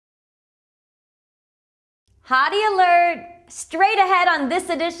Hottie alert! Straight ahead on this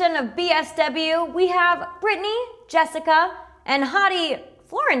edition of BSW, we have Britney, Jessica, and Hottie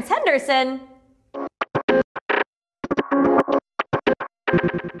Florence Henderson.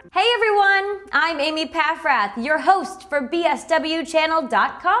 Hey everyone, I'm Amy Paffrath, your host for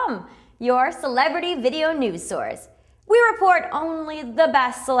BSWchannel.com, your celebrity video news source. We report only the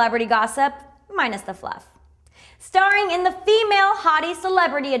best celebrity gossip, minus the fluff. Starring in the female Hottie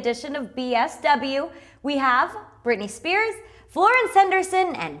celebrity edition of BSW, we have Britney Spears, Florence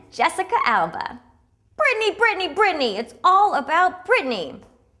Henderson, and Jessica Alba. Britney, Britney, Britney, it's all about Britney.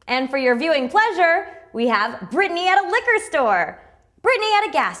 And for your viewing pleasure, we have Britney at a liquor store, Britney at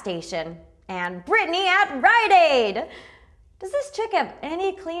a gas station, and Britney at Rite Aid. Does this chick have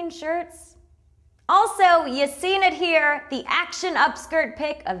any clean shirts? Also, you seen it here, the action upskirt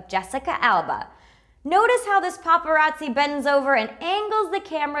pic of Jessica Alba. Notice how this paparazzi bends over and angles the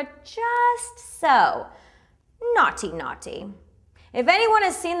camera just so. Naughty, naughty. If anyone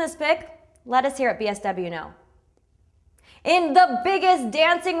has seen this pic, let us here at BSW know. In the biggest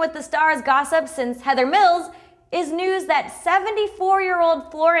Dancing with the Stars gossip since Heather Mills is news that 74-year-old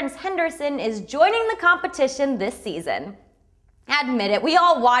Florence Henderson is joining the competition this season. Admit it, we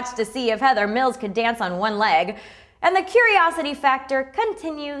all watched to see if Heather Mills could dance on one leg. And the curiosity factor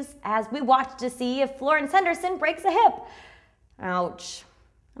continues as we watch to see if Florence Henderson breaks a hip. Ouch.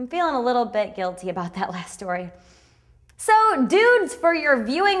 I'm feeling a little bit guilty about that last story. So, dudes, for your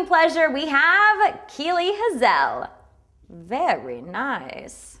viewing pleasure, we have Keely Hazel. Very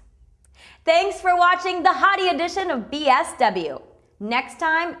nice. Thanks for watching the Hottie edition of BSW. Next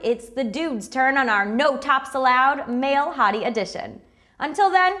time, it's the dudes' turn on our No Tops Allowed male Hottie edition. Until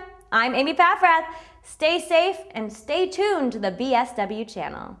then, I'm Amy Paffrath. Stay safe and stay tuned to the BSW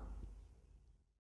channel.